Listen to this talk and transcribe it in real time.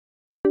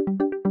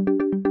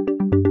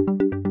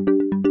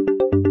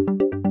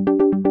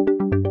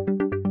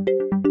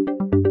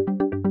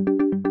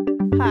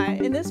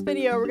this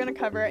video, we're going to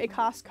cover a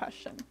cost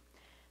question.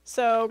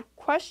 So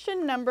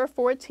question number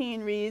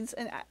 14 reads,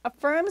 a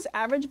firm's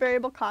average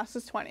variable cost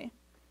is 20.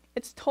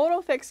 Its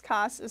total fixed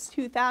cost is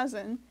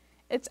 2,000.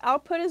 Its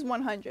output is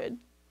 100.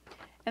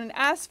 And it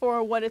asks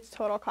for what its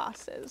total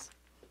cost is.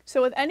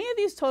 So with any of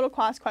these total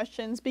cost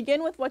questions,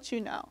 begin with what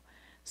you know.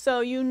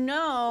 So you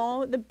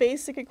know the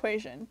basic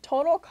equation.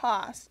 Total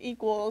cost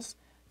equals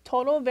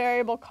total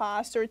variable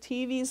cost, or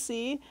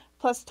TVC,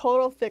 plus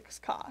total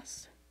fixed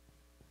cost,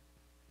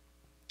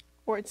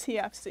 or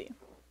TFC.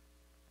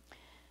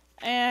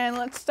 And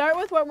let's start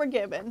with what we're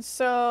given.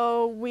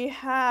 So we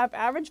have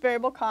average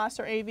variable cost,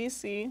 or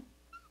AVC,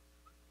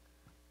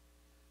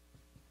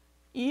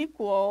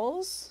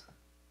 equals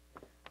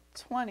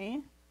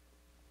 20,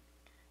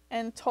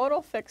 and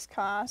total fixed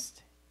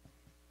cost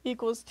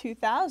equals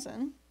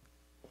 2,000.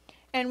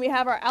 And we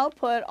have our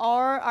output,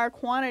 or our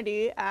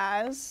quantity,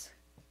 as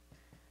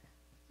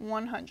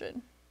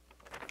 100.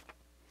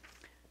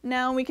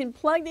 Now we can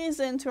plug these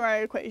into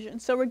our equation.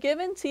 So we're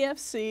given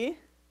TFC,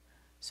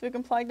 so we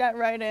can plug that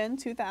right in,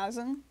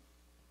 2,000.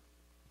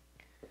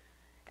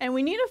 And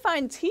we need to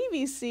find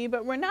TVC,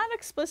 but we're not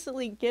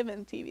explicitly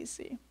given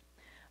TVC.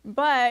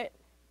 But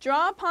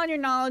draw upon your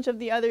knowledge of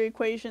the other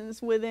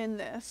equations within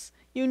this.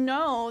 You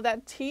know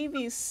that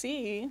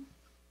TVC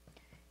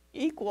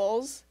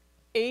equals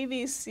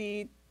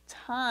AVC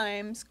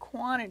times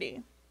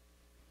quantity.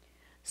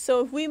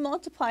 So if we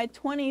multiply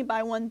 20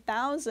 by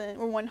 1,000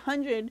 or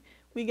 100,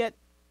 we get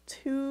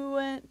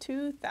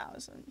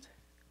 2,000.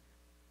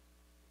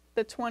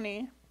 The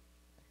 20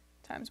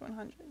 times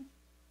 100.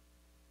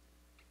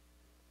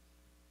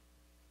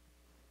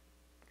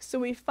 So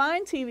we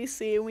find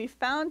TVC and we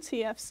found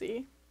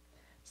TFC.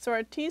 So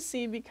our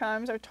TC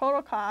becomes, our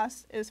total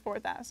cost is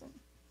 4,000.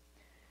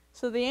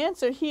 So the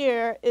answer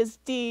here is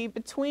D,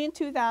 between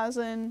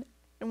 2,000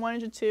 and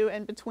 102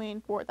 and between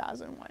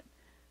 4,000 and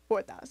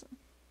 4,000.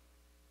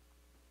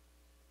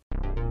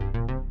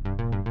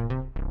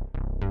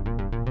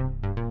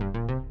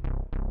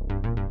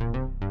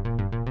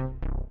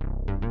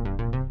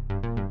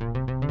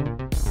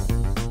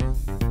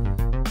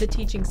 The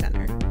Teaching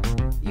Center,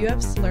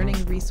 UF's Learning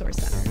Resource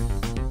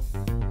Center.